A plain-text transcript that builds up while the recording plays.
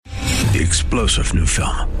The explosive new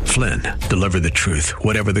film, Flynn, deliver the truth,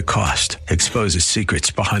 whatever the cost, exposes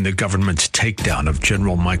secrets behind the government's takedown of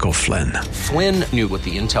General Michael Flynn. Flynn knew what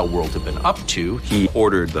the intel world had been up to. He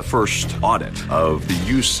ordered the first audit of the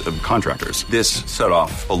use of contractors. This set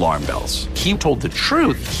off alarm bells. He told the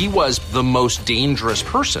truth. He was the most dangerous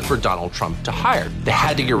person for Donald Trump to hire. They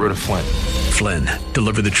had to get rid of Flynn. Flynn,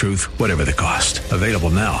 deliver the truth, whatever the cost. Available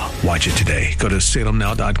now. Watch it today. Go to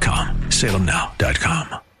salemnow.com.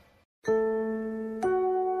 salemnow.com.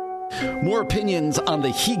 More opinions on the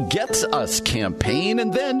He Gets Us campaign,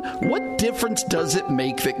 and then what difference does it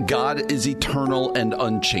make that God is eternal and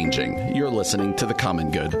unchanging? You're listening to The Common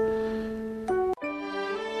Good.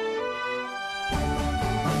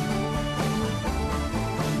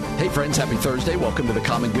 Hey friends, happy Thursday. Welcome to The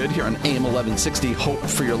Common Good here on AM 1160, Hope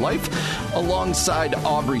for Your Life. Alongside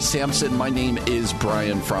Aubrey Sampson, my name is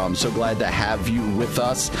Brian Fromm. So glad to have you with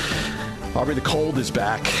us. Aubrey, the cold is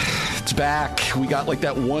back. It's back. We got like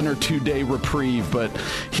that 1 or 2 day reprieve, but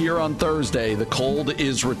here on Thursday, the cold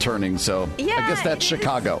is returning. So yeah, I guess that's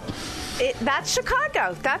Chicago. That's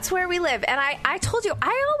Chicago. That's where we live. And I told you,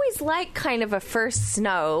 I always like kind of a first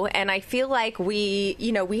snow. And I feel like we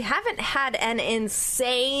haven't had an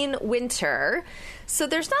insane winter. So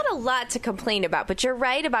there's not a lot to complain about, but you're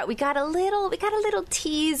right about we got a little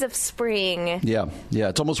tease of spring. Yeah,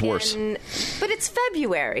 it's almost worse. But it's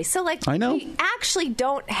February, so I know we actually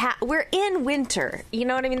don't have. We're in winter. You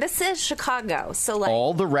know what I mean? This is Chicago, so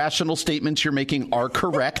all the rational statements you're making are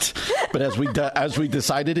correct. But as we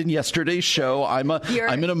decided in yesterday's show, I'm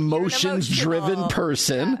an emotions-driven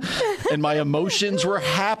person, and my emotions were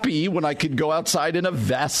happy when I could go outside in a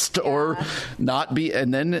vest or not be,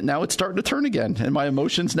 and then now it's starting to turn again, and my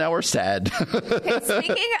emotions now are sad.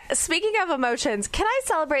 Okay, speaking of emotions, can I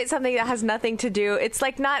celebrate something that has nothing to do? It's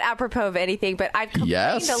not apropos of anything, but I've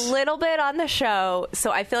complained a little bit on the show,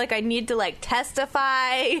 so I feel like I need to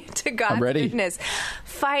testify to God's goodness.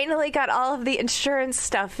 Finally got all of the insurance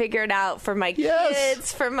stuff figured out for my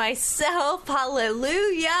kids, for myself.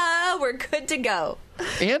 Hallelujah. We're good to go.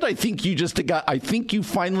 And I think you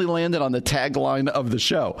finally landed on the tagline of the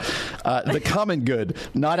show. The common good,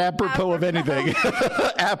 not apropos of anything.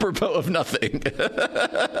 Apropos of nothing.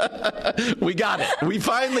 We got it. We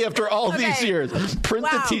finally, after all these years, print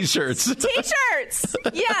the T-shirts. T-shirts!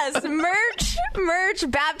 Yes. Merch,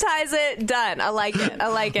 baptize it, done. I like it.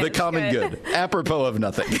 The common good. Apropos of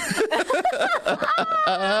nothing.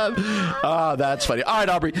 That's funny. All right,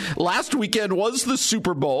 Aubrey. Last weekend was the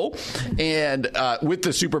Super Bowl, and with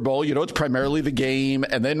the Super Bowl, it's primarily the game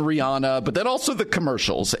and then Rihanna, but then also the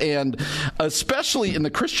commercials. And especially in the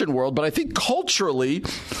Christian world, but I think culturally,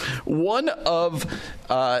 one of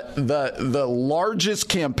the largest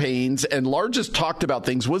campaigns and largest talked about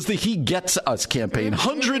things was the He Gets Us campaign.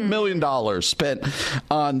 $100 million spent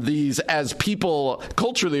on these, as people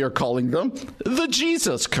culturally are calling them, the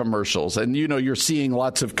Jesus commercials. And, you're seeing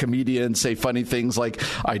lots of comedians say funny things like,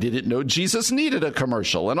 I didn't know Jesus needed a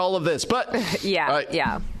commercial and all of this. But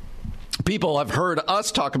people have heard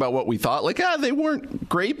us talk about what we thought, they weren't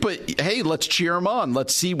great, but hey, let's cheer them on.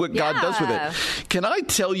 Let's see what God does with it. Can I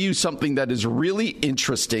tell you something that is really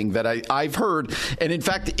interesting that I've heard? And in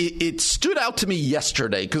fact, it stood out to me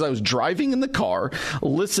yesterday because I was driving in the car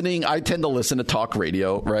listening. I tend to listen to talk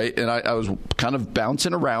radio, right? And I was kind of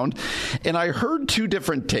bouncing around, and I heard two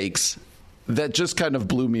different takes that just kind of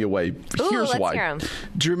blew me away. Here's why.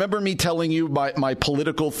 Do you remember me telling you my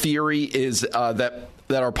political theory is that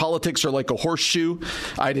our politics are like a horseshoe?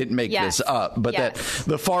 I didn't make this up, but that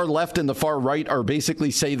the far left and the far right are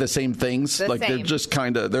basically say the same things. They're just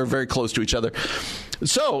they're very close to each other.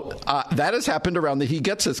 So that has happened around the He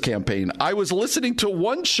Gets Us campaign. I was listening to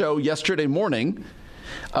one show yesterday morning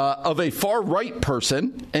of a far right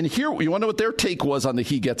person, and here, you want to know what their take was on the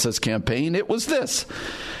He Gets Us campaign? It was this.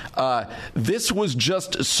 This was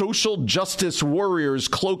just social justice warriors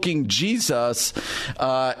cloaking Jesus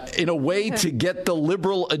in a way to get the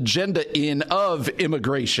liberal agenda in of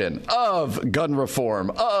immigration, of gun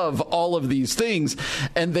reform, of all of these things.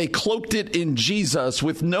 And they cloaked it in Jesus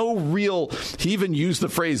with no real, he even used the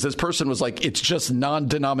phrase, this person was like, it's just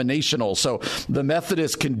non-denominational. So the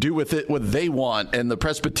Methodists can do with it what they want, and the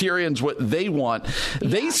Presbyterians what they want. Yeah.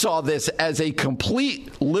 They saw this as a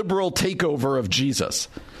complete liberal takeover of Jesus.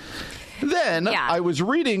 Then I was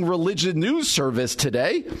reading Religion News Service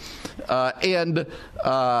today, and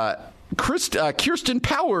Kirsten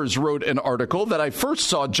Powers wrote an article that I first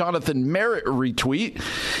saw Jonathan Merritt retweet,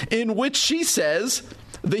 in which she says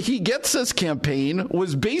the He Gets Us campaign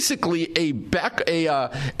was basically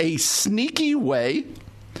a sneaky way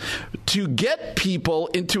to get people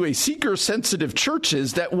into a seeker-sensitive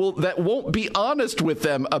churches that won't be honest with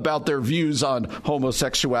them about their views on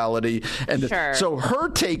homosexuality. And so her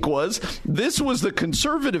take was this was the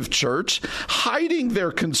conservative church hiding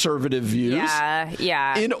their conservative views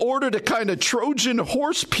in order to kind of Trojan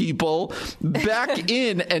horse people back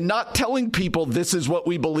in and not telling people this is what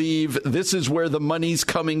we believe, this is where the money's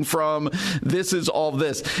coming from, this is all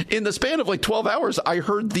this. In the span of like 12 hours, I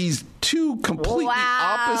heard these two completely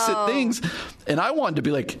opposite things. And I wanted to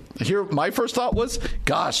be like, here, my first thought was,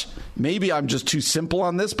 gosh, maybe I'm just too simple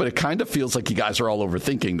on this, but it kind of feels like you guys are all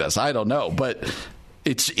overthinking this. I don't know. But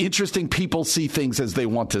it's interesting. People see things as they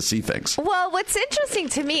want to see things. Well, what's interesting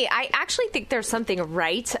to me, I actually think there's something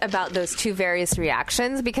right about those two various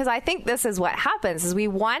reactions, because I think this is what happens is we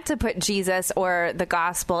want to put Jesus or the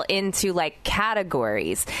gospel into like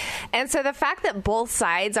categories. And so the fact that both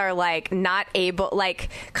sides are like not able, like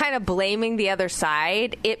kind of blaming the other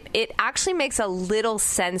side, it actually makes a little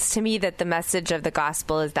sense to me that the message of the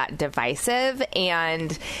gospel is that divisive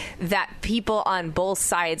and that people on both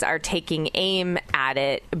sides are taking aim at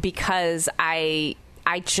it, because I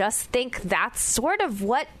just think that's sort of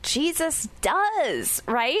what Jesus does,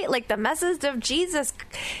 right? Like the message of Jesus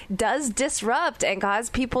does disrupt and cause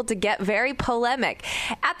people to get very polemic.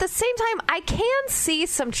 At the same time, I can see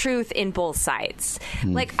some truth in both sides.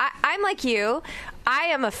 Like I'm like you. I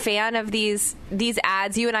am a fan of these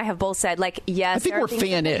ads. You and I have both said, like, yes, I think we're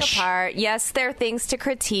fan-ish. Yes, there are things to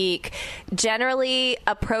critique. Generally,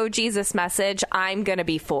 a pro-Jesus message, I'm going to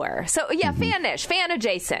be for. So, yeah, fan-ish,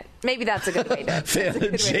 fan-adjacent. Maybe that's a good way to...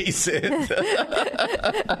 Fan-adjacent.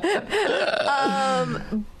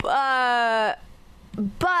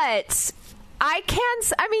 But...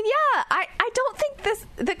 I don't think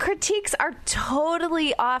the critiques are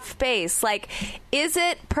totally off base. Like, is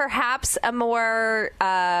it perhaps a more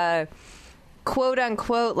quote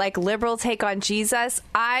unquote like liberal take on Jesus?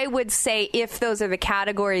 I would say if those are the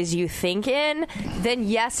categories you think in, then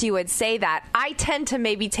yes, you would say that. I tend to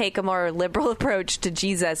maybe take a more liberal approach to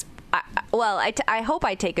Jesus. I hope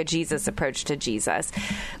I take a Jesus approach to Jesus,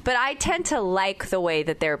 but I tend to like the way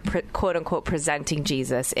that they're quote unquote presenting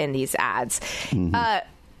Jesus in these ads.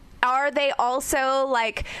 Are they also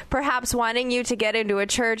like perhaps wanting you to get into a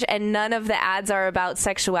church and none of the ads are about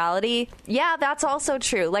sexuality? Yeah, that's also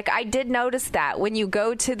true. Like I did notice that when you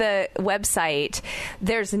go to the website,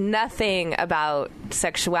 there's nothing about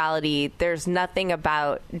sexuality. There's nothing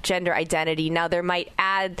about gender identity. Now they might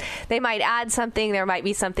add something. There might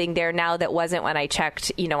be something there now that wasn't when I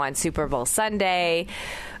checked, on Super Bowl Sunday.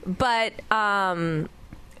 But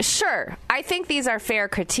sure, I think these are fair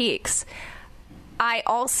critiques. I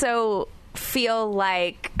also feel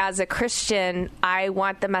like as a Christian, I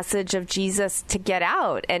want the message of Jesus to get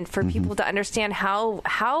out and for people to understand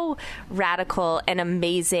how radical and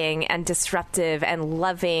amazing and disruptive and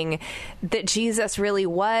loving that Jesus really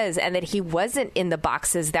was, and that he wasn't in the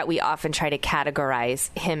boxes that we often try to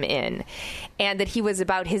categorize him in, and that he was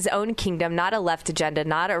about his own kingdom, not a left agenda,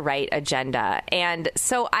 not a right agenda. And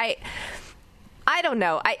so I don't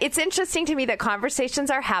know. It's interesting to me that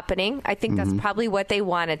conversations are happening. I think that's probably what they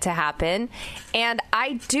wanted to happen. And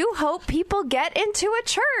I do hope people get into a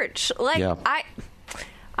church. I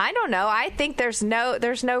don't know. I think there's no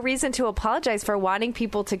reason to apologize for wanting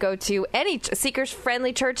people to go to any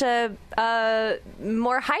seekers-friendly church,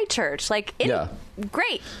 more high church.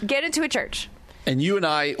 Great. Get into a church. And you and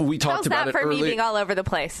I, we talked about it earlier. Me being all over the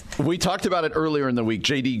place? We talked about it earlier in the week.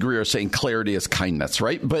 J.D. Greear saying clarity is kindness,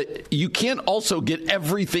 right? But you can't also get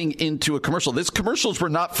everything into a commercial. These commercials were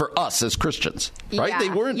not for us as Christians, right?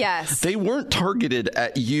 Yeah, They weren't targeted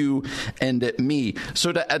at you and at me.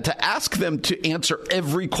 So to ask them to answer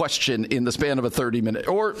every question in the span of a 30-minute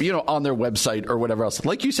or, on their website or whatever else,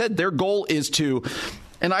 like you said, their goal is to...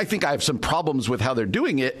 And I think I have some problems with how they're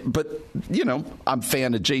doing it, but, I'm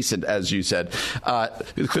fan adjacent, as you said,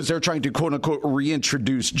 because they're trying to, quote unquote,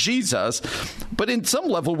 reintroduce Jesus. But in some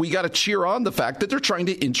level, we got to cheer on the fact that they're trying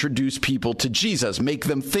to introduce people to Jesus, make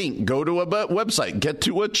them think, go to a website, get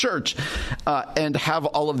to a church, and have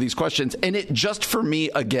all of these questions. And it just, for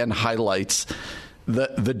me, again, highlights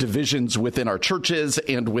the divisions within our churches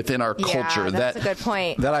and within our culture. That's a good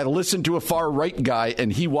point. That I listened to a far right guy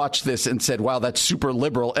and he watched this and said, wow, that's super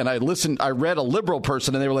liberal. And I read a liberal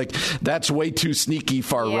person and they were like, that's way too sneaky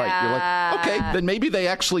far right. You're like, okay, then maybe they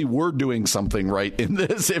actually were doing something right in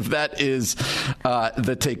this, if that is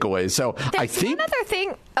the takeaway. So I think one other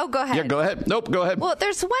thing. Oh, go ahead. Yeah, go ahead. Nope, go ahead. Well,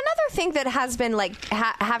 there's one other thing that has been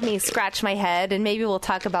have me scratch my head, and maybe we'll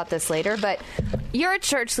talk about this later, but you're a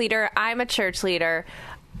church leader. I'm a church leader.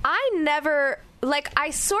 I never Like, I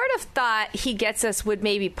sort of thought He Gets Us would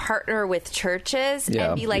maybe partner with churches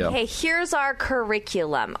and be like, hey, here's our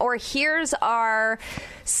curriculum, or here's our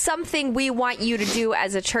something we want you to do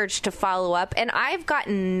as a church to follow up. And I've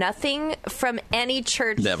gotten nothing from any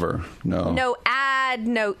church. Never. No. No ad,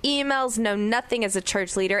 no emails, no nothing as a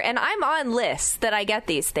church leader. And I'm on lists that I get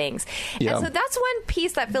these things. Yeah. And so that's one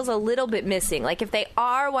piece that feels a little bit missing. Like, if they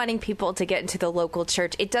are wanting people to get into the local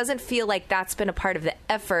church, it doesn't feel like that's been a part of the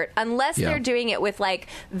effort, unless they're doing it with, like,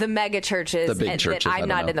 the mega churches, the big churches that I'm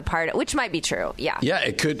not in the part of, which might be true. Yeah. Yeah,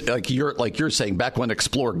 it could, like you're saying, back when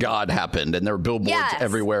Explore God happened and there were billboards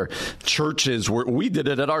everywhere, churches we did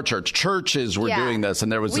it at our church. Churches were doing this,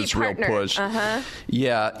 and there was this real push.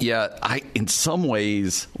 Yeah. In some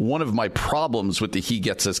ways, one of my problems with the He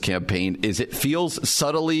Gets Us campaign is it feels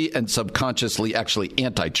subtly and subconsciously actually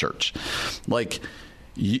anti-church. Like,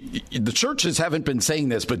 the churches haven't been saying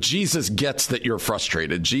this, but Jesus gets that you're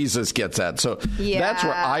frustrated. Jesus gets that. So that's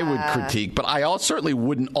where I would critique. But I certainly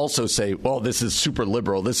wouldn't also say, well, this is super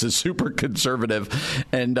liberal. This is super conservative.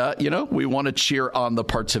 And, we want to cheer on the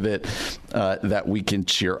parts of it that we can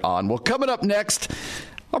cheer on. Well, coming up next,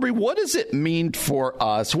 Aubrey, what does it mean for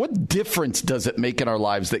us? What difference does it make in our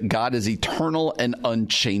lives that God is eternal and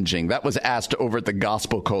unchanging? That was asked over at the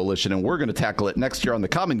Gospel Coalition, and we're going to tackle it next year on The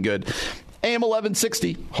Common Good. AM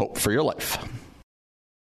 1160, Hope for Your Life.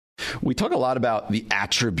 We talk a lot about the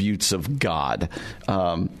attributes of God.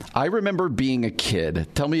 I remember being a kid.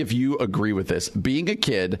 Tell me if you agree with this. Being a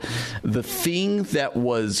kid, the thing that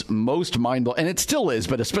was most mind-blowing, and it still is,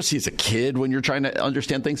 but especially as a kid when you're trying to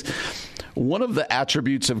understand things, one of the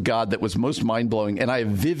attributes of God that was most mind-blowing, and I have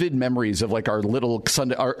vivid memories of, like, our little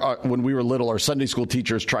Sunday, when we were little, our Sunday school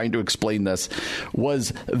teachers trying to explain this,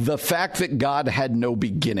 was the fact that God had no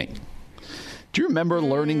beginning. Do you remember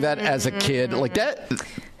learning that as a kid? Like,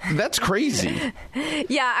 that's crazy.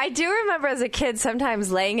 Yeah, I do remember as a kid sometimes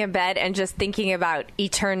laying in bed and just thinking about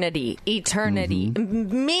eternity,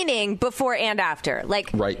 meaning before and after.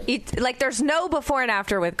 Like, like, there's no before and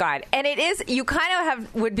after with God. And it is, you kind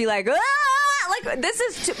of would be like, like, this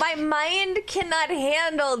is my mind cannot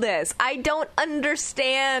handle this. I don't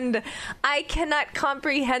understand. I cannot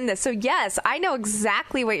comprehend this. So, yes, I know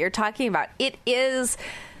exactly what you're talking about. It is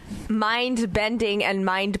mind-bending and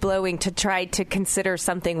mind-blowing to try to consider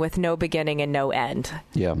something with no beginning and no end.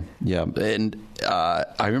 Yeah. And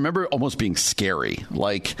I remember almost being scary.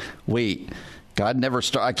 Like, wait, God never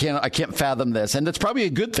started. I can't fathom this, and that's probably a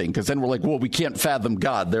good thing, because then we're like, well, we can't fathom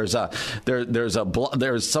God. There are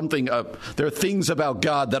things about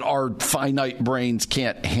God that our finite brains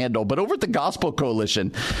can't handle. But over at the Gospel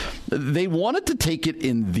Coalition, they wanted to take it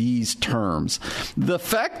in these terms: the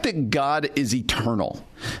fact that God is eternal,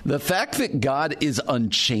 the fact that God is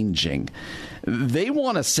unchanging. They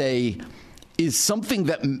want to say is something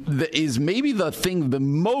that is maybe the thing the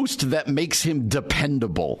most that makes him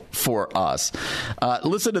dependable for us.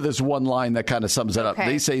 Listen to this one line that kind of sums it up.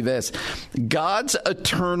 They say this: God's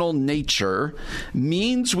eternal nature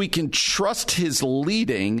means we can trust his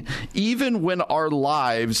leading even when our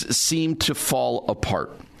lives seem to fall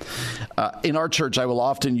apart. In our church, I will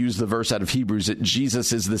often use the verse out of Hebrews that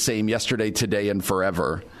Jesus is the same yesterday, today, and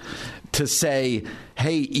forever, to say,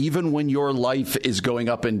 hey, even when your life is going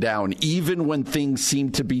up and down, even when things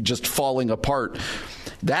seem to be just falling apart,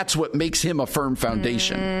 that's what makes him a firm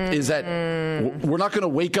foundation, is that we're not going to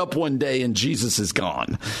wake up one day and Jesus is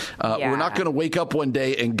gone. We're not going to wake up one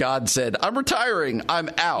day and God said, I'm retiring, I'm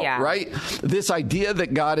out, right? This idea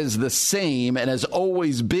that God is the same and has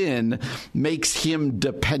always been makes him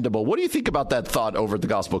dependable. What do you think about that thought over at the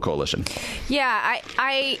Gospel Coalition? Yeah,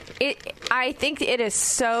 I think it is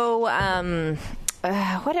so,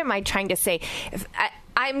 what am I trying to say?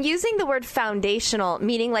 I'm using the word foundational,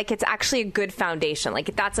 meaning like it's actually a good foundation.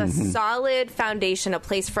 Like that's a solid foundation, a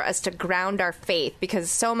place for us to ground our faith,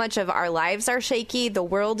 because so much of our lives are shaky. The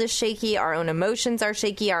world is shaky. Our own emotions are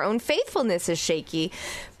shaky. Our own faithfulness is shaky.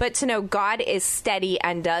 But to know God is steady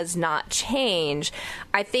and does not change,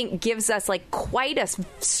 I think gives us like quite a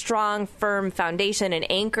strong, firm foundation, an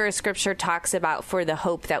anchor Scripture talks about for the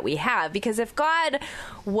hope that we have. Because if God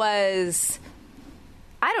was,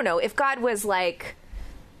 I don't know, if God was like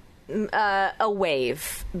a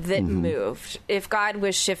wave that moved, if God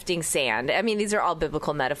was shifting sand, I mean, these are all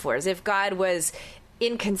biblical metaphors. If God was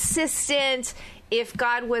inconsistent, if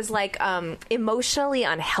God was like emotionally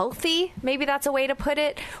unhealthy, maybe that's a way to put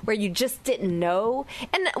it, where you just didn't know.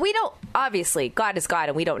 And we don't, obviously, God is God,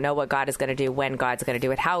 and we don't know what God is going to do, when God's going to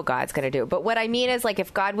do it, how God's going to do it. But what I mean is, like,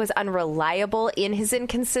 if God was unreliable in his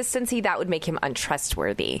inconsistency, that would make him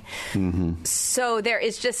untrustworthy. So there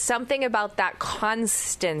is just something about that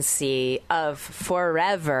constancy of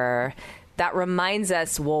forever that reminds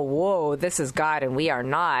us, whoa, this is God and we are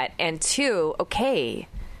not. And 2, okay,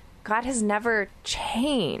 God has never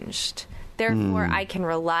changed. Therefore, I can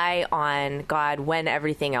rely on God when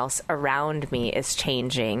everything else around me is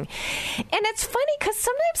changing. And it's funny because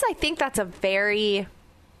sometimes I think that's a very,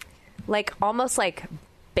 almost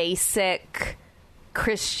basic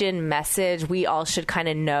Christian message we all should kind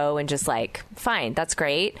of know and just fine, that's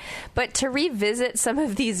great. But to revisit some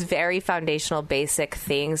of these very foundational basic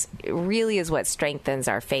things really is what strengthens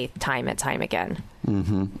our faith time and time again.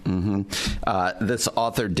 This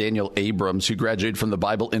author, Daniel Abrams, who graduated from the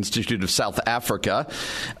Bible Institute of South Africa,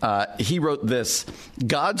 he wrote this: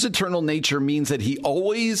 God's eternal nature means that he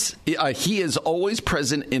is always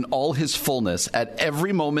present in all his fullness at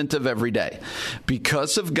every moment of every day.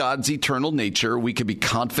 Because of God's eternal nature, we can be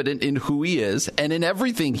confident in who he is and in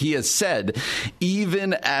everything he has said,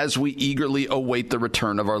 even as we eagerly await the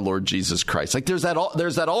return of our Lord Jesus Christ. There's that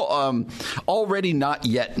already not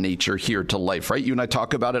yet nature here to life, right? You and I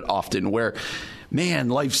talk about it often where, man,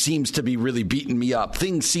 life seems to be really beating me up.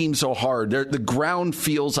 Things seem so hard. The ground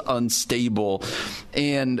feels unstable.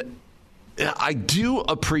 And I do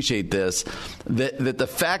appreciate this, that the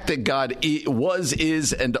fact that God was,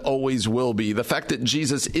 is, and always will be, the fact that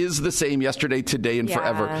Jesus is the same yesterday, today, and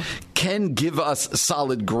forever, can give us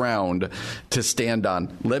solid ground to stand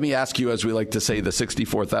on. Let me ask you, as we like to say, the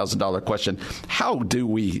 $64,000 question: how do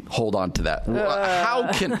we hold on to that?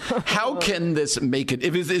 How can this make it?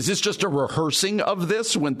 Is this just a rehearsing of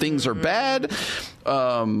this when things are bad?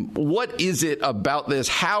 What is it about this?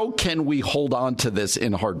 How can we hold on to this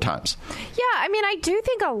in hard times? Yeah, I mean, I do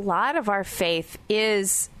think a lot of our faith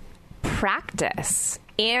is practice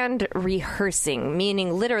and rehearsing,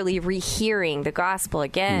 meaning literally rehearing the gospel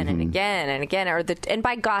again and again and again. And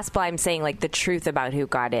by gospel, I'm saying the truth about who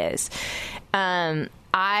God is.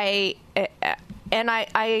 I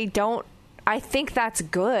think that's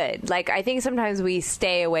good. I think sometimes we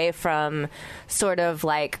stay away from sort of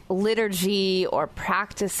liturgy or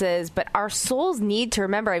practices, but our souls need to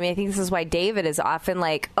remember. I mean, I think this is why David is often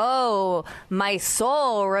oh, my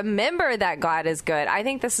soul, remember that God is good. I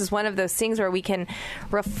think this is one of those things where we can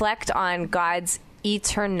reflect on God's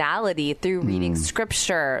eternality through reading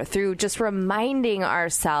scripture, through just reminding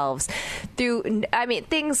ourselves, through,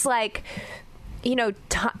 things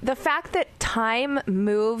the fact that time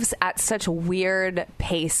moves at such weird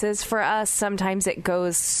paces for us. Sometimes it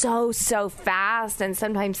goes so fast, and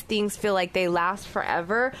sometimes things feel like they last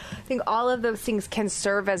forever. I think all of those things can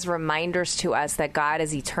serve as reminders to us that God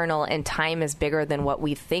is eternal and time is bigger than what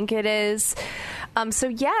we think it is. So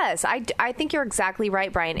yes, I think you're exactly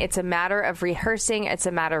right, Brian. It's a matter of rehearsing. It's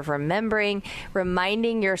a matter of remembering,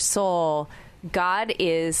 reminding your soul God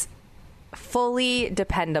is fully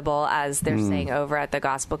dependable, as they're saying over at the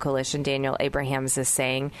Gospel Coalition. Daniel Abrams is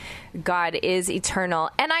saying God is eternal.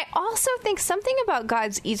 And I also think something about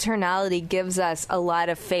God's eternality gives us a lot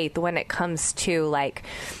of faith when it comes to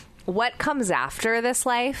what comes after this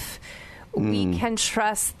life. We can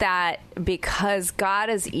trust that because God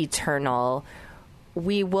is eternal,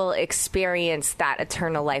 we will experience that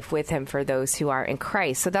eternal life with him for those who are in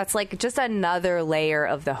Christ. So that's just another layer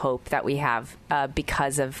of the hope that we have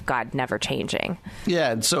because of God never changing.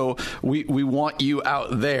 Yeah, and so we want you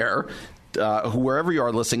out there, wherever you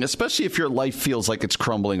are listening, especially if your life feels like it's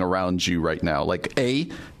crumbling around you right now.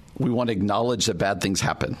 We want to acknowledge that bad things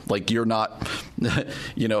happen. You're not,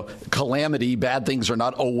 calamity, bad things are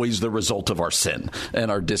not always the result of our sin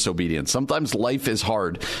and our disobedience. Sometimes life is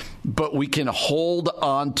hard, but we can hold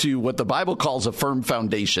on to what the Bible calls a firm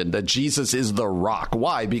foundation, that Jesus is the rock.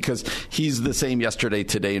 Why? Because he's the same yesterday,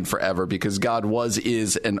 today, and forever, because God was,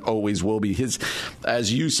 is, and always will be. His,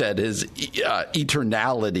 as you said, his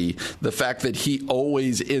eternality, the fact that he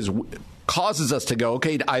always is, causes us to go,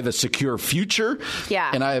 okay, I have a secure future,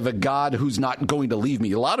 and I have a God who's not going to leave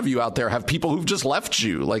me. A lot of you out there have people who've just left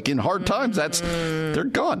you. In hard times, they're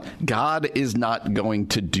gone. God is not going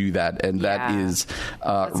to do that, and that is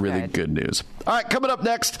really good news. All right, coming up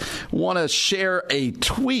next, want to share a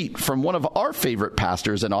tweet from one of our favorite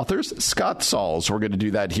pastors and authors, Scott Sauls. We're going to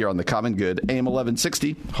do that here on The Common Good, AM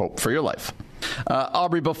 1160, Hope for Your Life.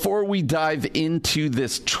 Aubrey, before we dive into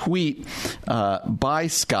this tweet by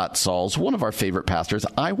Scott Sauls, one of our favorite pastors,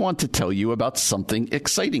 I want to tell you about something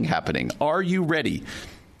exciting happening. Are you ready?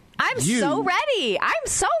 I'm so ready.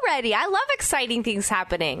 I love exciting things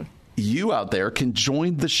happening. you out there can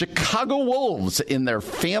join the Chicago Wolves in their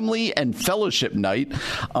family and fellowship night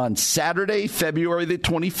on Saturday, February the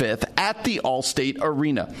 25th at the Allstate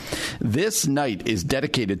Arena. This night is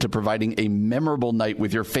dedicated to providing a memorable night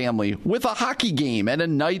with your family with a hockey game and a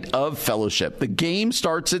night of fellowship. The game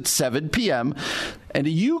starts at 7 p.m., and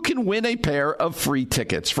you can win a pair of free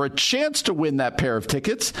tickets. For a chance to win that pair of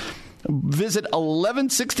tickets, visit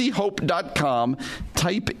 1160hope.com.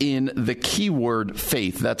 Type in the keyword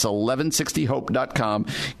faith. That's 1160hope.com.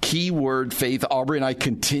 Keyword faith. Aubrey and I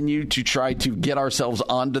continue to try to get ourselves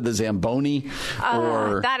onto the Zamboni.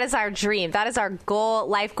 That is our dream. That is our goal.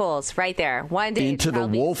 Life goals right there. One day into the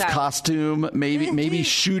wolf costume. Maybe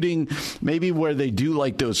shooting. Maybe where they do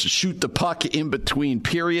like those shoot the puck in between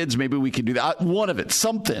periods. Maybe we could do that. One of it.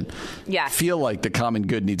 Something. Yes. Feel like the common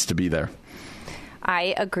good needs to be there.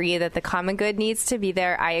 I agree that the common good needs to be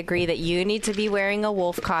there. I agree that you need to be wearing a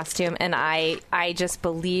wolf costume, and I just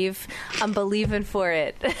believe, I'm believing for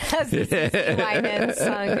it, as the C.C. Winans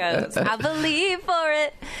song goes. I believe for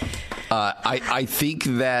it. I think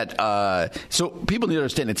that, so people need to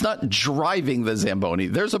understand, it's not driving the Zamboni.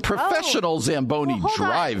 There's a professional Zamboni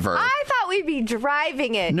driver. I thought we'd be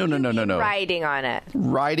driving it. No. Riding on it.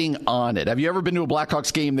 Riding on it. Have you ever been to a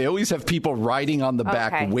Blackhawks game? They always have people riding on the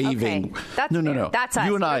back, waving. Okay. That's no. That's us.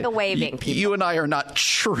 We're the waving people. You and I are not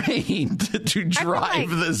trained to drive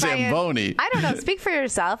the Zamboni. I don't know. Speak for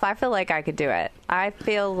yourself. I feel like I could do it. I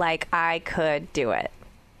feel like I could do it.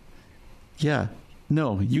 Yeah.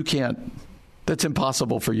 No, you can't. That's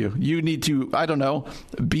impossible for you. You need to, I don't know,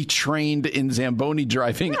 be trained in Zamboni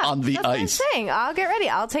driving on the ice. What I'm saying. I'll get ready.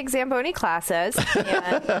 I'll take Zamboni classes. And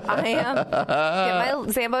get my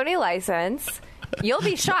Zamboni license. You'll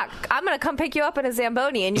be shocked. I'm going to come pick you up in a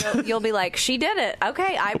Zamboni, and you'll be like, she did it.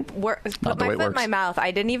 Okay, I put my foot in my mouth.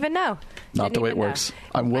 I didn't even know. Not the way it works.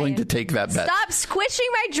 I'm willing to take that bet. Stop squishing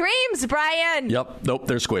my dreams, Brian. Yep. Nope,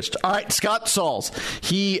 they're squished. All right, Scott Sauls.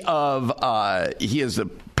 He is the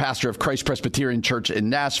pastor of Christ Presbyterian Church in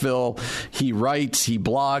Nashville. He writes, he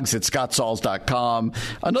blogs at scottsauls.com.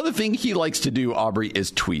 Another thing he likes to do, Aubrey, is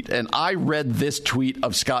tweet. And I read this tweet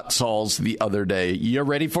of Scott Sauls the other day. You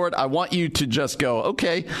ready for it? I want you to just go,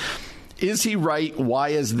 okay, is he right? Why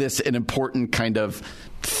is this an important kind of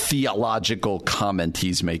theological comment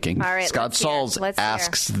he's making? All right, Scott Sauls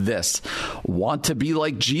asks this: want to be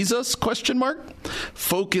like Jesus? ?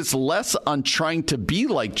 Focus less on trying to be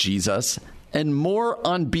like Jesus and more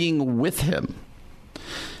on being with him.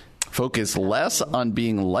 Focus less on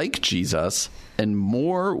being like Jesus and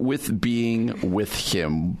more with being with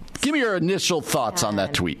him. Give me your initial thoughts on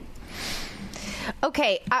that tweet.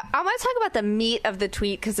 Okay, I want to talk about the meat of the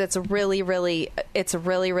tweet because it's really, really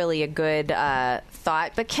a good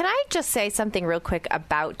thought. But can I just say something real quick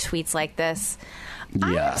about tweets like this?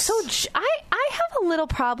 Yes. I have a little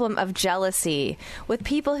problem of jealousy with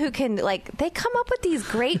people who can, they come up with these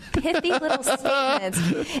great pithy little statements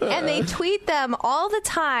and they tweet them all the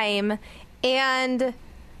time, and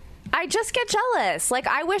I just get jealous.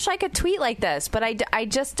 I wish I could tweet like this, but I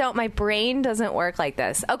just don't. My brain doesn't work like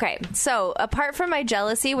this. Okay, so apart from my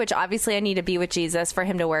jealousy, which obviously I need to be with Jesus for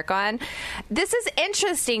him to work on, this is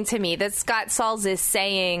interesting to me that Scott Sauls is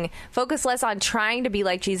saying focus less on trying to be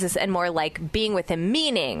like Jesus and more like being with him,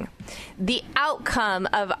 meaning the outcome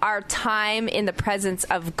of our time in the presence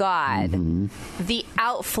of God, the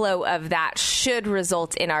outflow of that should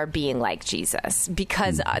result in our being like Jesus,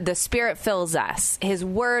 because the Spirit fills us, his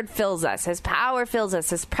word fills us, his power fills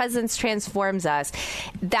us, his presence transforms us.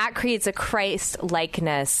 That creates a Christ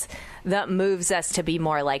likeness that moves us to be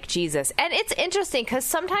more like Jesus. And it's interesting because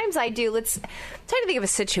sometimes I do, let's try to think of a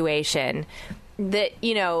situation that,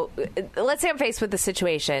 let's say I'm faced with a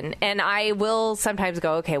situation and I will sometimes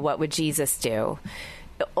go, okay, what would Jesus do?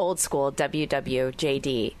 Old school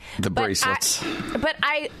WWJD. The bracelets. But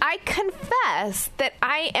I confess that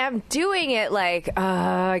I am doing it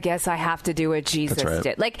I guess I have to do what Jesus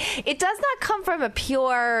did. It does not come from a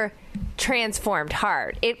pure transformed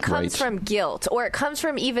heart. It comes from guilt, or it comes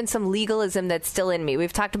from even some legalism that's still in me.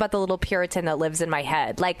 We've talked about the little Puritan that lives in my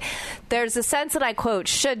head. There's a sense that I, quote,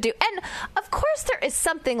 should do. And of course there is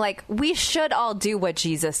something we should all do what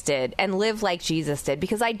Jesus did and live like Jesus did,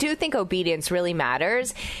 because I do think obedience really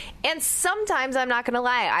matters. And sometimes, I'm not going to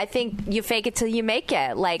lie, I think you fake it till you make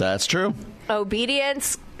it. That's true.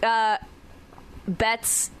 Obedience,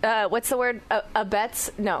 bets, what's the word?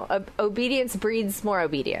 Obedience breeds more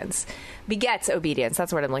obedience. Begets obedience.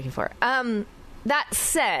 That's what I'm looking for. That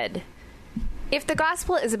said, if the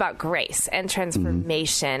gospel is about grace and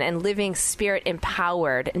transformation and living Spirit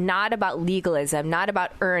empowered, not about legalism, not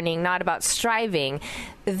about earning, not about striving,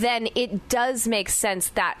 then it does make sense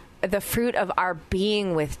that the fruit of our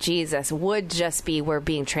being with Jesus would just be we're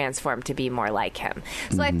being transformed to be more like him.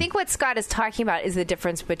 So I think what Scott is talking about is the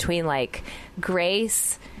difference between like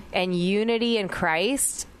grace and unity in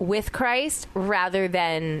Christ with Christ rather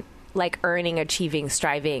than like earning, achieving,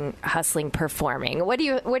 striving, hustling, performing. What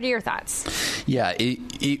are your thoughts? Yeah,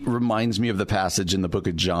 it reminds me of the passage in the book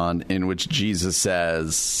of John in which Jesus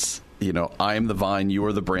says, you know, I am the vine, you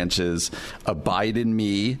are the branches. Abide in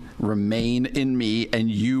me, remain in me, and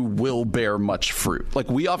you will bear much fruit. Like,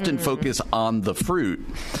 we often focus on the fruit,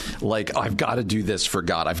 like, I've got to do this for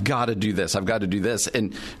God. I've got to do this. I've got to do this.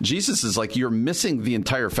 And Jesus is like, you're missing the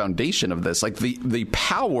entire foundation of this. Like, the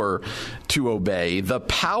power to obey, the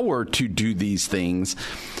power to do these things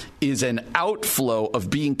is an outflow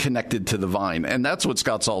of being connected to the vine. And that's what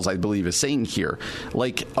Scott Sauls, I believe, is saying here.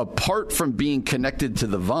 Like, apart from being connected to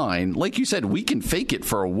the vine, like you said, we can fake it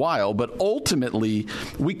for a while, but ultimately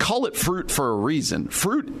we call it fruit for a reason.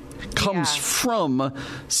 Fruit comes from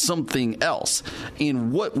something else.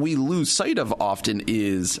 And what we lose sight of often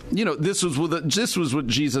is, you know, this was what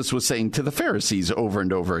Jesus was saying to the Pharisees over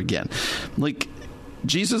and over again. Like,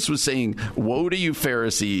 Jesus was saying, woe to you,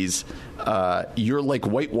 Pharisees. You're like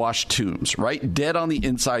whitewashed tombs, right? Dead on the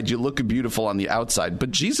inside. You look beautiful on the outside.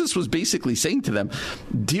 But Jesus was basically saying to them,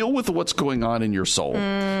 deal with what's going on in your soul.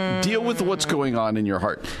 Deal with what's going on in your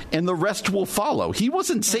heart. And the rest will follow. He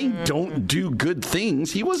wasn't saying don't do good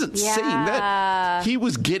things. He wasn't saying that. He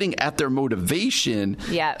was getting at their motivation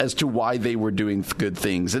as to why they were doing good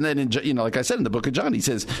things. And then, like I said, in the book of John, he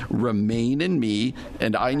says, remain in me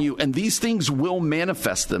and I in you. And these things will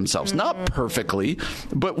manifest themselves. Not perfectly,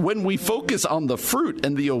 but when we focus on the fruit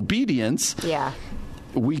and the obedience,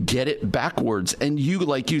 we get it backwards. And you,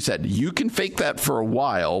 like you said, you can fake that for a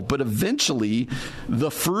while, but eventually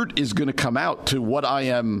the fruit is going to come out to what I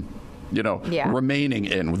am, remaining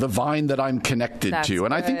in, the vine that I'm connected to.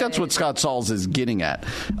 And I think that's what Scott Sauls is getting at.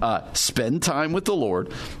 Spend time with the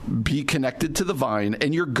Lord, be connected to the vine,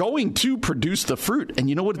 and you're going to produce the fruit. And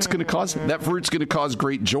you know what it's going to cause? That fruit's going to cause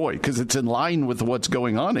great joy because it's in line with what's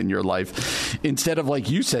going on in your life. Instead of, like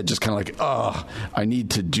you said, just kind of like, oh, I need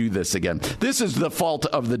to do this again. This is the fault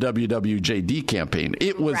of the WWJD campaign.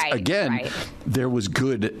 It was, there was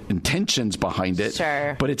good intentions behind it.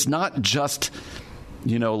 Sure. But it's not just,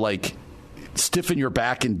 like, stiffen your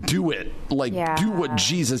back and do it. Like, do what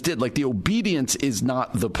Jesus did. Like, the obedience is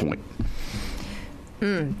not the point.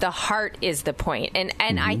 The heart is the point.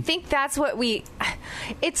 And I think that's what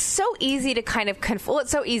it's so easy to kind of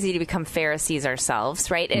it's so easy to become Pharisees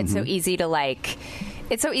ourselves, right? And it's so easy to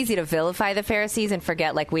it's so easy to vilify the Pharisees and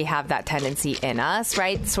forget, like, we have that tendency in us,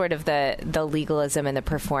 right? Sort of the legalism and the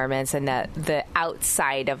performance and the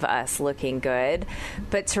outside of us looking good.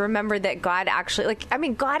 But to remember that God actually,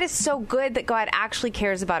 God is so good that God actually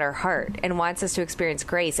cares about our heart and wants us to experience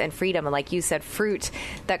grace and freedom. And like you said, fruit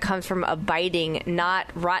that comes from abiding,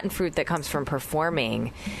 not rotten fruit that comes from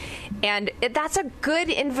performing. And that's a good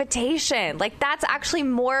invitation. Like, that's actually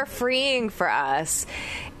more freeing for us.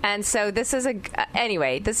 And so this is a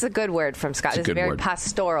good word from Scott. It's a very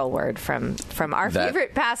pastoral word from our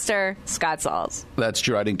favorite pastor, Scott Sauls. That's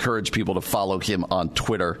true. I'd encourage people to follow him on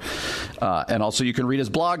Twitter. And also you can read his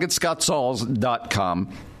blog at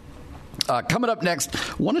scottsauls.com. Coming up next,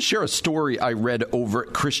 I want to share a story I read over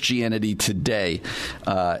at Christianity Today.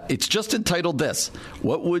 It's just entitled this: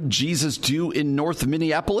 What would Jesus do in North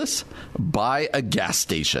Minneapolis? Buy a gas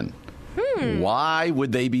station. Why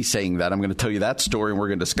would they be saying that? I'm going to tell you that story, and we're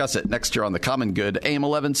going to discuss it next year on The Common Good, AM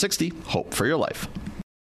 1160, Hope for Your Life.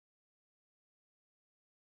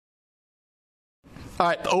 All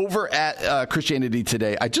right, over at Christianity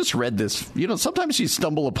Today, I just read this. Sometimes you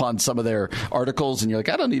stumble upon some of their articles, and you're like,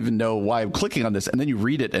 I don't even know why I'm clicking on this. And then you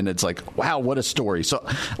read it, and it's like, wow, what a story. So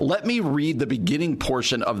let me read the beginning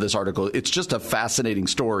portion of this article. It's just a fascinating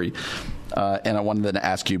story, and I wanted to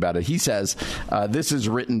ask you about it. He says, this is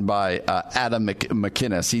written by Adam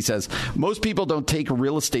McInnes. He says, most people don't take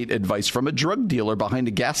real estate advice from a drug dealer behind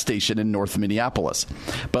a gas station in North Minneapolis.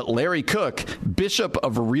 But Larry Cook, bishop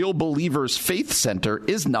of Real Believers Faith Center,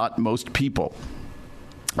 is not most people.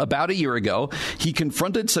 About a year ago, he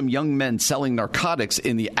confronted some young men selling narcotics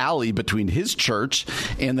in the alley between his church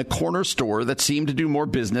and the corner store that seemed to do more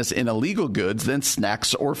business in illegal goods than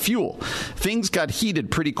snacks or fuel. Things got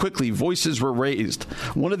heated pretty quickly. Voices were raised.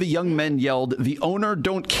 One of the young men yelled, "The owner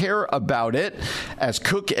don't care about it." As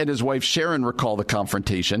Cook and his wife Sharon recall the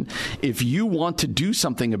confrontation, "If you want to do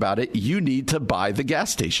something about it, you need to buy the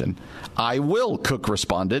gas station." "I will," Cook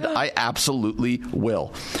responded. "I absolutely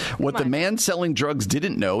will." What the man selling drugs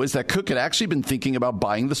didn't know is that Cook had actually been thinking about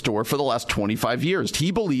buying the store for the last 25 years.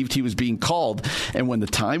 He believed he was being called, and when the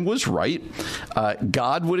time was right,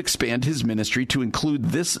 God would expand his ministry to include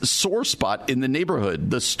this sore spot in the neighborhood,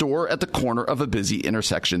 the store at the corner of a busy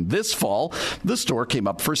intersection. This fall, the store came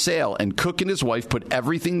up for sale, and Cook and his wife put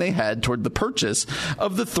everything they had toward the purchase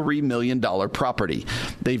of the $3 million property.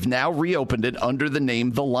 They've now reopened it under the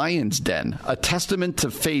name The Lion's Den, a testament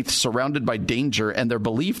to faith surrounded by danger and their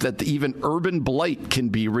belief that even urban blight can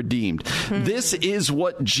be redeemed. This is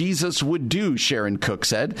what Jesus would do, Sharon Cook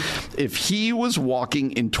said. If he was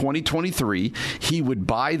walking in 2023, he would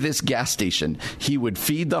buy this gas station. He would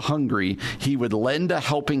feed the hungry. He would lend a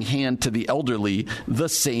helping hand to the elderly the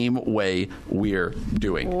same way we're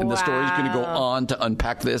doing. Wow. And the story is going to go on to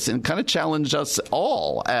unpack this and kind of challenge us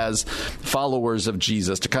all as followers of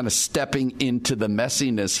Jesus to kind of stepping into the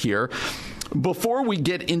messiness here. Before we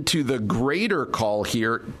get into the greater call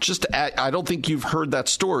here, I don't think you've heard that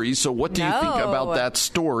story. So what do you think about that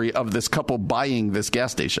story of this couple buying this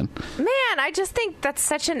gas station? Man, I just think that's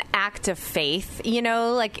such an act of faith. You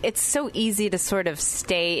know, like it's so easy to sort of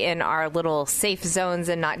stay in our little safe zones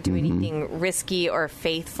and not do anything risky or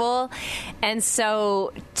faithful. And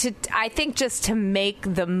so I think just to make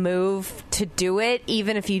the move to do it,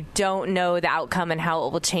 even if you don't know the outcome and how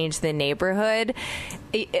it will change the neighborhood,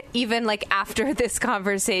 even like after this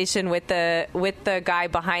conversation with the guy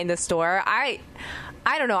behind the store, I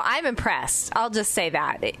don't know. I'm impressed. I'll just say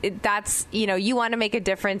that. That's, you know, you want to make a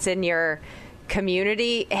difference in your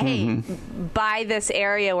community. Hey, buy this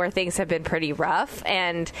area where things have been pretty rough,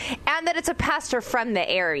 and that it's a pastor from the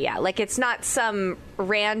area. Like it's not some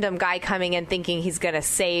random guy coming in thinking he's going to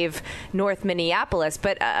save North Minneapolis,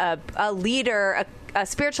 but a leader, a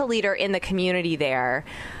spiritual leader in the community there.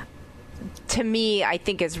 To me, I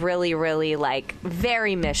think is really, really like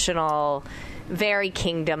very missional, very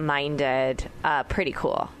kingdom-minded, pretty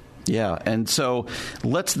cool. Yeah, and so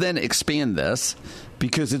let's then expand this,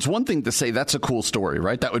 because it's one thing to say that's a cool story,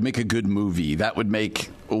 right? That would make a good movie. That would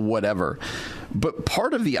make whatever. But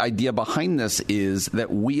part of the idea behind this is that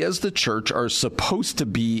we as the church are supposed to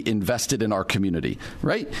be invested in our community,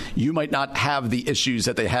 right? You might not have the issues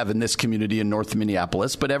that they have in this community in North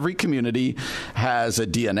Minneapolis, but every community has a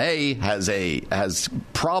DNA, has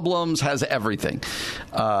problems, has everything.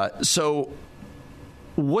 So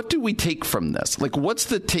what do we take from this? Like, what's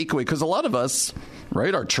the takeaway? Because a lot of us,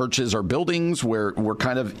 right, our churches, our buildings, we're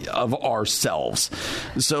kind of ourselves.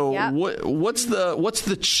 So what's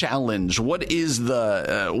the challenge? What is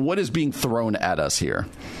being thrown at us here?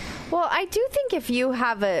 Well, I do think if you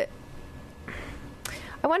have I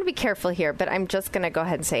want to be careful here, but I'm just going to go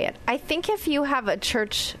ahead and say it. I think if you have a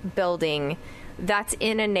church building that's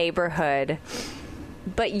in a neighborhood,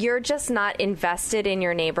 but you're just not invested in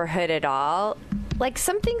your neighborhood at all, like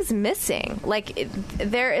something's missing. Like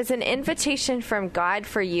there is an invitation from God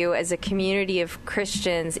for you as a community of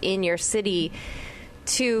Christians in your city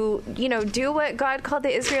to, you know, do what God called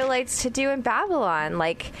the Israelites to do in Babylon,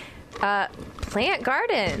 like plant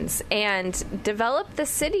gardens and develop the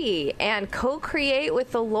city and co-create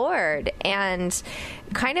with the Lord and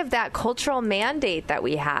kind of that cultural mandate that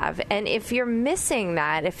we have. And if you're missing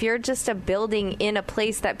that, if you're just a building in a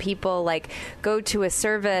place that people like go to a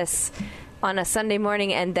service on a Sunday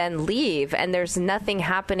morning and then leave, and there's nothing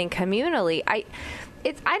happening communally, I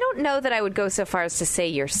don't know that I would go so far as to say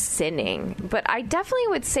you're sinning, but I definitely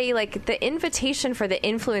would say like the invitation for the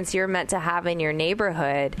influence you're meant to have in your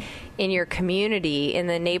neighborhood, in your community, in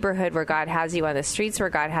the neighborhood where God has you, on the streets where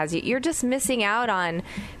God has you, you're just missing out on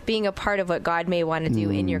being a part of what God may want to do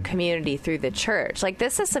in your community through the church. Like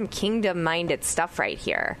this is some kingdom-minded stuff right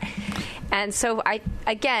here. And so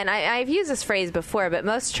I've used this phrase before, but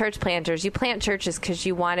most church planters, you plant churches because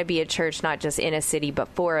you want to be a church not just in a city, but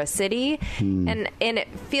for a city. And it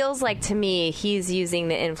feels like to me, he's using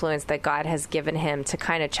the influence that God has given him to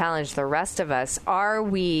kind of challenge the rest of us.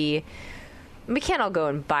 We can't all go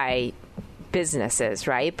and buy businesses,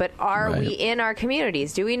 right? But are we in our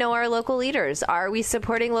communities? Do we know our local leaders? Are we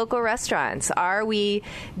supporting local restaurants? Are we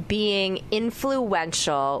being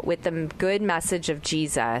influential with the good message of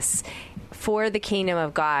Jesus for the kingdom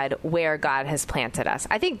of God where God has planted us?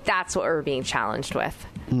 I think that's what we're being challenged with.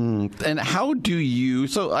 And how do you,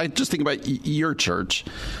 so I just think about your church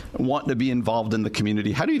wanting to be involved in the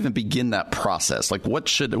community. How do you even begin that process? Like, what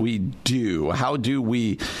should we do? How do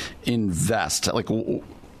we invest? Like,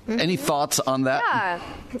 Any thoughts on that?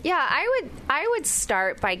 Yeah. I would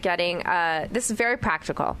start by getting, this is very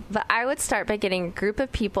practical, but I would start by getting a group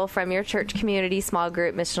of people from your church community, small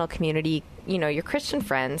group, missional community, your Christian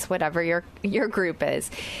friends, whatever your group is,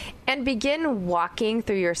 and begin walking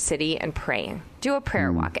through your city and praying. Do a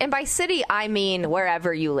prayer walk. And by city, I mean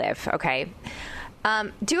wherever you live, okay?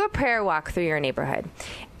 Do a prayer walk through your neighborhood.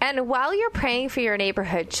 And while you're praying for your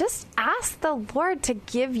neighborhood, just ask the Lord to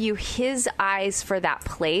give you his eyes for that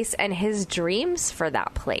place and his dreams for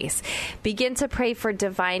that place. Begin to pray for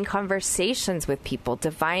divine conversations with people,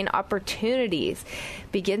 divine opportunities.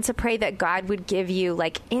 Begin to pray that God would give you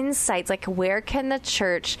insights, where can the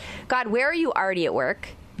church, God, where are you already at work?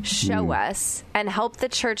 Show us and help the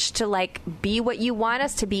church to be what you want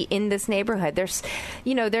us to be in this neighborhood. There's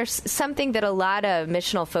something that a lot of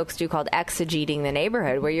missional folks do called exegeting the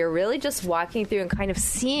neighborhood, where you're really just walking through and kind of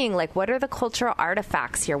seeing what are the cultural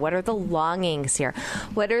artifacts here? What are the longings here?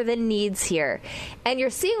 What are the needs here? And you're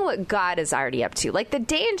seeing what God is already up to. The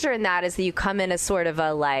danger in that is that you come in as sort of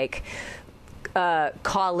a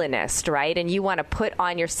colonist, right? And you want to put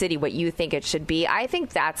on your city what you think it should be. I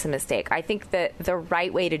think that's a mistake. I think that the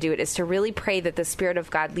right way to do it is to really pray that the Spirit of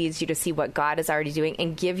God leads you to see what God is already doing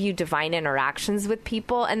and give you divine interactions with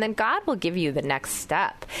people, and then God will give you the next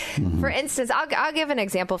step. For instance, I'll give an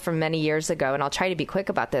example from many years ago, and I'll try to be quick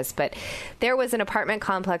about this, but there was an apartment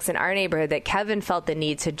complex in our neighborhood that Kevin felt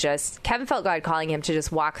God calling him to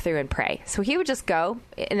just walk through and pray. So he would just go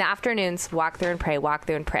in the afternoons, walk through and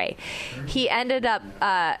pray. He ended up,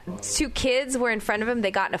 two kids were in front of him.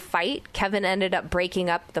 They got in a fight. Kevin ended up breaking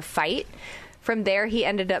up the fight. From there, he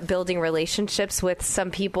ended up building relationships with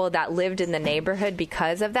some people that lived in the neighborhood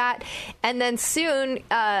because of that. And then soon,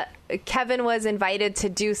 Kevin was invited to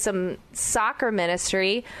do some soccer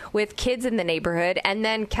ministry with kids in the neighborhood. And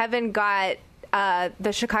then Kevin got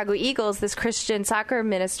the Chicago Eagles, this Christian soccer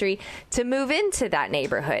ministry, to move into that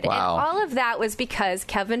neighborhood. Wow. And all of that was because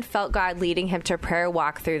Kevin felt God leading him to prayer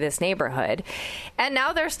walk through this neighborhood. And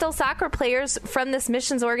now there's still soccer players from this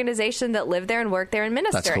missions organization that live there and work there and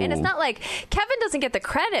minister. That's cool. And it's not like Kevin doesn't get the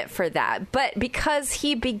credit for that, but because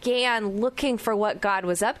he began looking for what God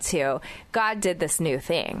was up to, God did this new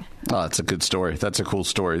thing. Oh, that's a good story. That's a cool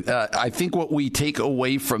story. I think what we take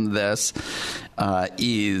away from this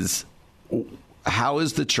is, how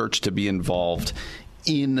is the church to be involved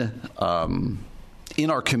in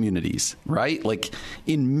our communities, right?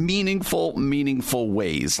 In meaningful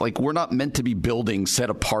ways. We're not meant to be building set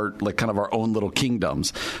apart, kind of our own little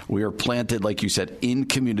kingdoms. We are planted, like you said, in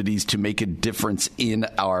communities to make a difference in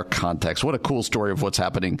our context. What a cool story of what's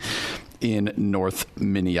happening in North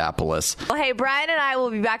Minneapolis. Well, hey, Brian and I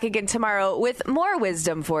will be back again tomorrow with more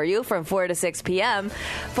wisdom for you from 4 to 6 p.m.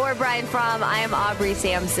 For Brian Fromm, I am Aubrey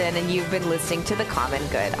Sampson, and you've been listening to The Common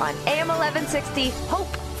Good on AM 1160.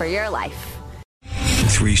 Hope for your life.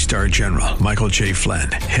 3-star General Michael J.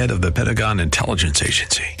 Flynn, head of the Pentagon Intelligence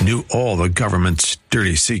Agency, knew all the government's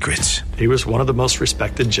dirty secrets. He was one of the most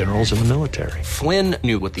respected generals in the military. Flynn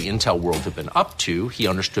knew what the intel world had been up to. He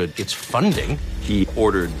understood its funding. He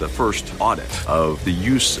ordered the first audit of the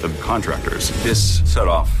use of contractors. This set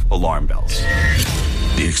off alarm bells.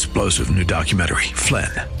 The explosive new documentary, Flynn,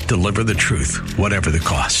 Deliver the Truth, Whatever the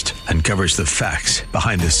Cost, uncovers the facts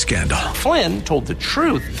behind this scandal. Flynn told the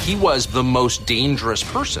truth. He was the most dangerous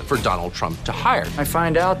person for Donald Trump to hire. I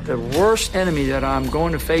find out the worst enemy that I'm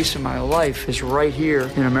going to face in my life is right here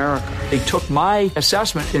in America. They took my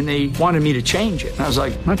assessment and they wanted me to change it. And I was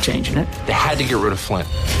like, I'm not changing it. They had to get rid of Flynn.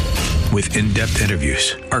 With in-depth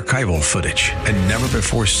interviews, archival footage, and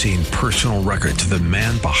never-before-seen personal records of the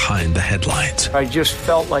man behind the headlines. I just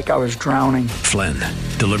felt like I was drowning. Flynn,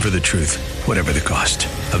 Deliver the Truth, Whatever the Cost.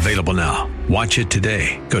 Available now. Watch it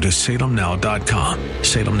today. Go to salemnow.com.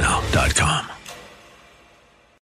 salemnow.com.